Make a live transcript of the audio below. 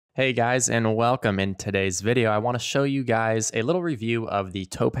Hey guys, and welcome. In today's video, I want to show you guys a little review of the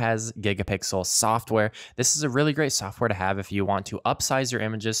Topaz Gigapixel software. This is a really great software to have if you want to upsize your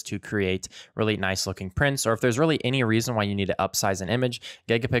images to create really nice looking prints, or if there's really any reason why you need to upsize an image.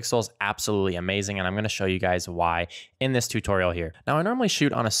 Gigapixel is absolutely amazing, and I'm going to show you guys why in this tutorial here. Now, I normally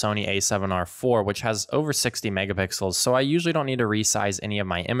shoot on a Sony a7R IV, which has over 60 megapixels, so I usually don't need to resize any of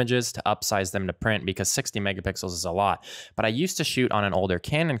my images to upsize them to print because 60 megapixels is a lot. But I used to shoot on an older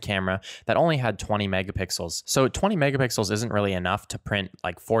Canon camera that only had 20 megapixels. So 20 megapixels isn't really enough to print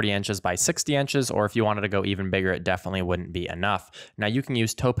like 40 inches by 60 inches, or if you wanted to go even bigger, it definitely wouldn't be enough. Now you can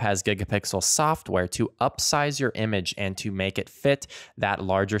use Topaz Gigapixel software to upsize your image and to make it fit that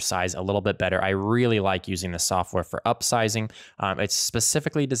larger size a little bit better. I really like using the software for upsizing. It's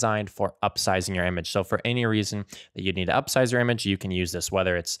specifically designed for upsizing your image. So for any reason that you need to upsize your image, you can use this,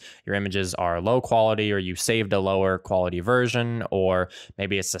 whether it's your images are low quality or you saved a lower quality version, or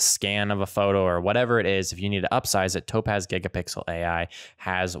maybe it's a scan of a photo or whatever it is. If you need to upsize it, Topaz Gigapixel AI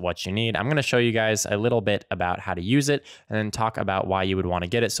has what you need. I'm going to show you guys a little bit about how to use it and then talk about why you would want to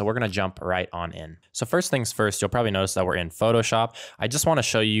get it. So we're going to jump right on in. So first things first, you'll probably notice that we're in Photoshop. I just want to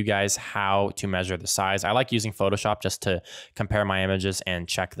show you guys how to measure the size. I like using Photoshop just to compare my images and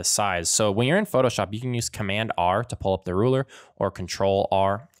check the size. So when you're in Photoshop, you can use Command R to pull up the ruler or Control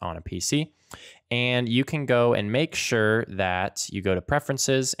R on a PC. And you can go and make sure that you go to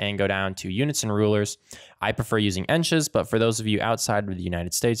preferences and go down to units and rulers. I prefer using inches, but for those of you outside of the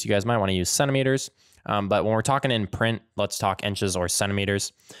United States, you guys might want to use centimeters. But when we're talking in print, let's talk inches or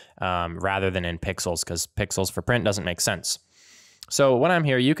centimeters rather than in pixels, because pixels for print doesn't make sense. So when I'm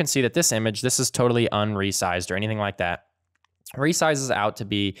here, you can see that this image, this is totally unresized or anything like that. Resizes out to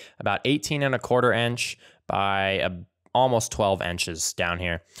be about 18.25 inch by almost 12 inches down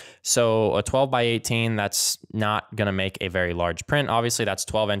here. So a 12 by 18, that's not going to make a very large print. Obviously, that's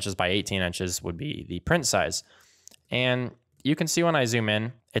 12 inches by 18 inches would be the print size. And you can see when I zoom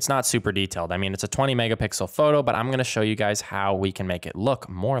in, it's not super detailed. I mean, it's a 20 megapixel photo, but I'm going to show you guys how we can make it look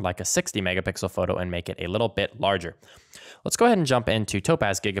more like a 60 megapixel photo and make it a little bit larger. Let's go ahead and jump into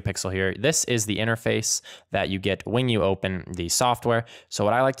Topaz Gigapixel here. This is the interface that you get when you open the software. So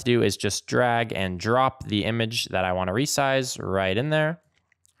what I like to do is just drag and drop the image that I want to resize right in there.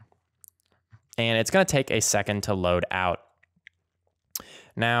 And it's going to take a second to load out.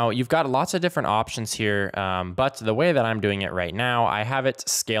 Now, you've got lots of different options here, but the way that I'm doing it right now, I have it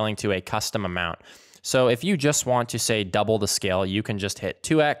scaling to a custom amount. So if you just want to say double the scale, you can just hit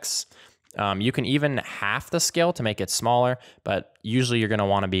 2x. You can even half the scale to make it smaller, but usually you're going to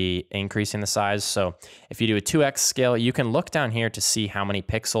want to be increasing the size. So if you do a 2x scale, you can look down here to see how many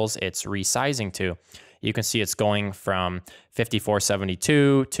pixels it's resizing to. You can see it's going from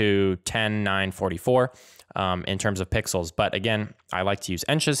 5472 to 10944 in terms of pixels. But again, I like to use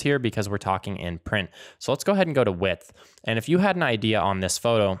inches here because we're talking in print. So let's go ahead and go to width. And if you had an idea on this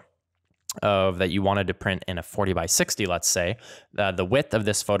photo of that you wanted to print in a 40 by 60, let's say, the width of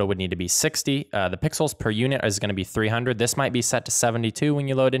this photo would need to be 60. The pixels per unit is going to be 300. This might be set to 72 when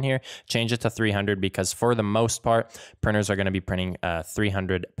you load in here. Change it to 300 because for the most part, printers are going to be printing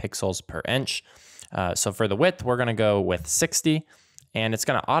 300 pixels per inch. So for the width, we're going to go with 60, and it's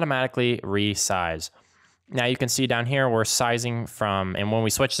going to automatically resize. Now you can see down here, we're sizing from, and when we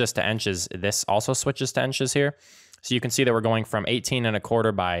switch this to inches, this also switches to inches here. So you can see that we're going from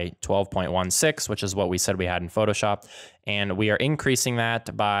 18.25 by 12.16, which is what we said we had in Photoshop. And we are increasing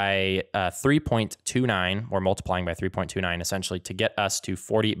that by 3.29. We're multiplying by 3.29 essentially to get us to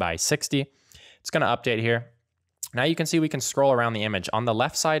 40 by 60. It's going to update here. Now you can see we can scroll around the image. On the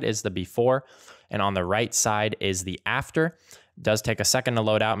left side is the before, and on the right side is the after. It does take a second to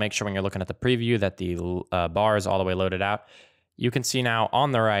load out. Make sure when you're looking at the preview that the bar is all the way loaded out. You can see now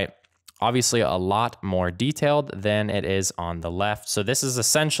on the right, obviously a lot more detailed than it is on the left. So this is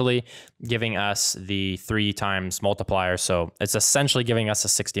essentially giving us the 3 times multiplier. So it's essentially giving us a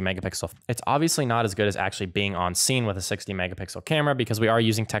 60 megapixel. It's obviously not as good as actually being on scene with a 60 megapixel camera because we are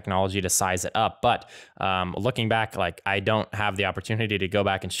using technology to size it up. But looking back, like I don't have the opportunity to go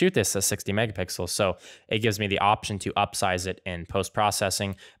back and shoot this as 60 megapixels. So it gives me the option to upsize it in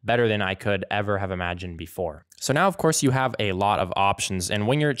post-processing better than I could ever have imagined before. So now, of course, you have a lot of options. And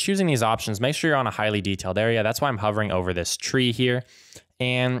when you're choosing these options, make sure you're on a highly detailed area. That's why I'm hovering over this tree here.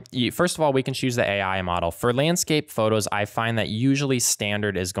 And first of all, we can choose the AI model. For landscape photos, I find that usually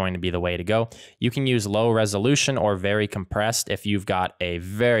standard is going to be the way to go. You can use low resolution or very compressed if you've got a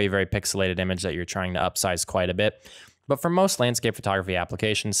very, very pixelated image that you're trying to upsize quite a bit. But for most landscape photography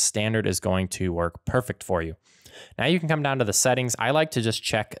applications, standard is going to work perfect for you. Now you can come down to the settings. I like to just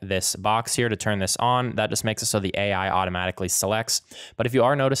check this box here to turn this on. That just makes it so the AI automatically selects. But if you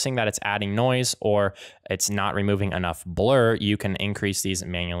are noticing that it's adding noise or it's not removing enough blur, you can increase these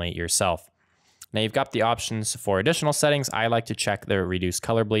manually yourself. Now you've got the options for additional settings. I like to check the reduce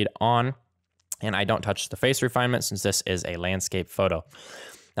color bleed on, and I don't touch the face refinement since this is a landscape photo.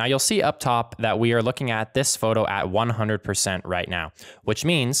 Now you'll see up top that we are looking at this photo at 100% right now, which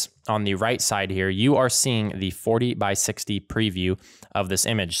means on the right side here, you are seeing the 40 by 60 preview of this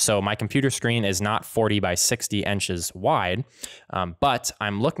image. So my computer screen is not 40 by 60 inches wide, but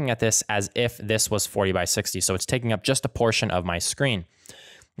I'm looking at this as if this was 40 by 60. So it's taking up just a portion of my screen.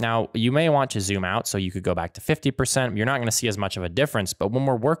 Now, you may want to zoom out, so you could go back to 50%. You're not going to see as much of a difference, but when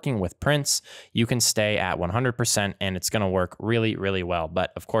we're working with prints, you can stay at 100% and it's going to work really, really well.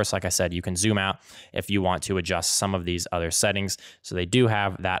 But of course, like I said, you can zoom out if you want to adjust some of these other settings. So they do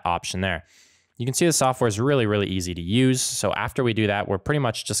have that option there. You can see the software is really, really easy to use. So after we do that, we're pretty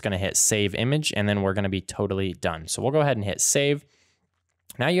much just going to hit save image and then we're going to be totally done. So we'll go ahead and hit save.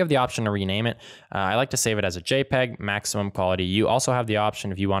 Now you have the option to rename it. I like to save it as a JPEG, maximum quality. You also have the option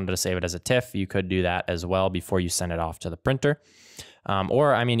if you wanted to save it as a TIFF, you could do that as well before you send it off to the printer.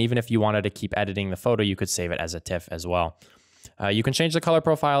 Or, I mean, even if you wanted to keep editing the photo, you could save it as a TIFF as well. You can change the color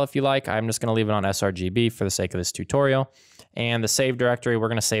profile if you like. I'm just going to leave it on sRGB for the sake of this tutorial. And the save directory, we're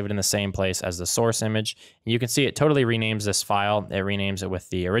going to save it in the same place as the source image. You can see it totally renames this file. It renames it with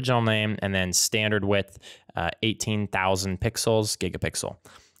the original name and then standard width, 18,000 pixels, gigapixel.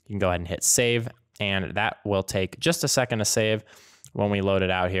 You can go ahead and hit save, and that will take just a second to save. When we load it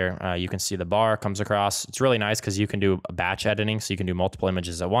out here, you can see the bar comes across. It's really nice because you can do batch editing, so you can do multiple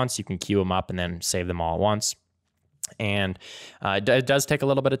images at once. You can queue them up and then save them all at once. And it does take a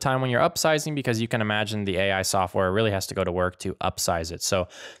little bit of time when you're upsizing because you can imagine the AI software really has to go to work to upsize it. So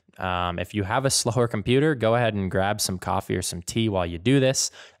if you have a slower computer, go ahead and grab some coffee or some tea while you do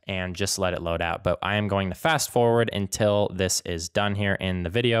this and just let it load out. But I am going to fast forward until this is done here in the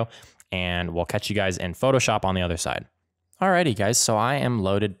video, and we'll catch you guys in Photoshop on the other side. Alrighty guys, so I am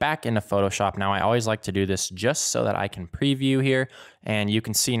loaded back into Photoshop. Now I always like to do this just so that I can preview here, and you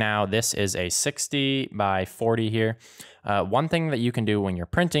can see now this is a 60 by 40 here. One thing that you can do when you're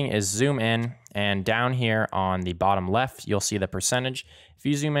printing is zoom in, and down here on the bottom left, you'll see the percentage. If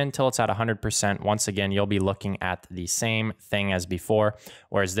you zoom in till it's at 100%, once again, you'll be looking at the same thing as before,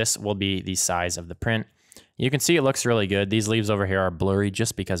 whereas this will be the size of the print. You can see it looks really good. These leaves over here are blurry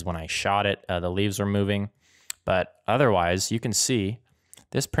just because when I shot it, the leaves were moving. But otherwise, you can see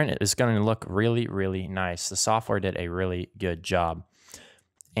this print is going to look really, really nice. The software did a really good job.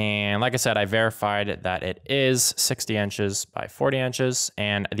 And like I said, I verified that it is 60 inches by 40 inches.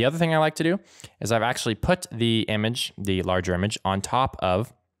 And the other thing I like to do is I've actually put the image, the larger image, on top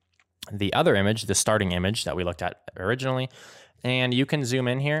of the other image, the starting image that we looked at originally. And you can zoom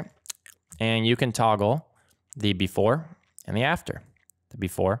in here and you can toggle the before and the after, the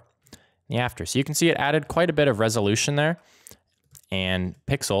before the after. So you can see it added quite a bit of resolution there and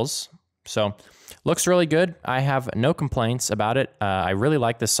pixels. So looks really good. I have no complaints about it. I really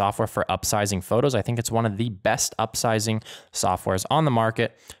like this software for upsizing photos. I think it's one of the best upsizing softwares on the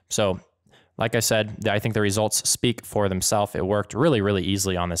market. So like I said, I think the results speak for themselves. It worked really, really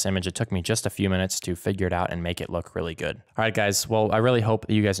easily on this image. It took me just a few minutes to figure it out and make it look really good. All right, guys. Well, I really hope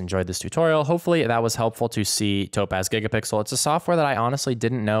you guys enjoyed this tutorial. Hopefully that was helpful to see Topaz Gigapixel. It's a software that I honestly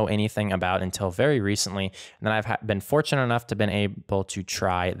didn't know anything about until very recently. And then I've been fortunate enough to been able to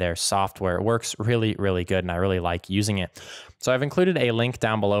try their software. It works really, really good, and I really like using it. So I've included a link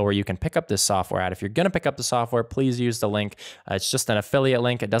down below where you can pick up this software at. If you're going to pick up the software, please use the link. It's just an affiliate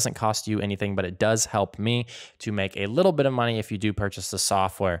link. It doesn't cost you anything, but it does help me to make a little bit of money if you do purchase the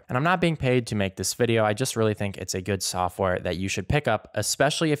software. And I'm not being paid to make this video. I just really think it's a good software that you should pick up,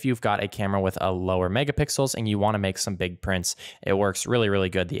 especially if you've got a camera with a lower megapixels and you want to make some big prints. It works really, really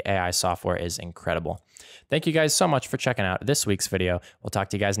good. The AI software is incredible. Thank you guys so much for checking out this week's video. We'll talk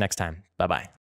to you guys next time. Bye-bye.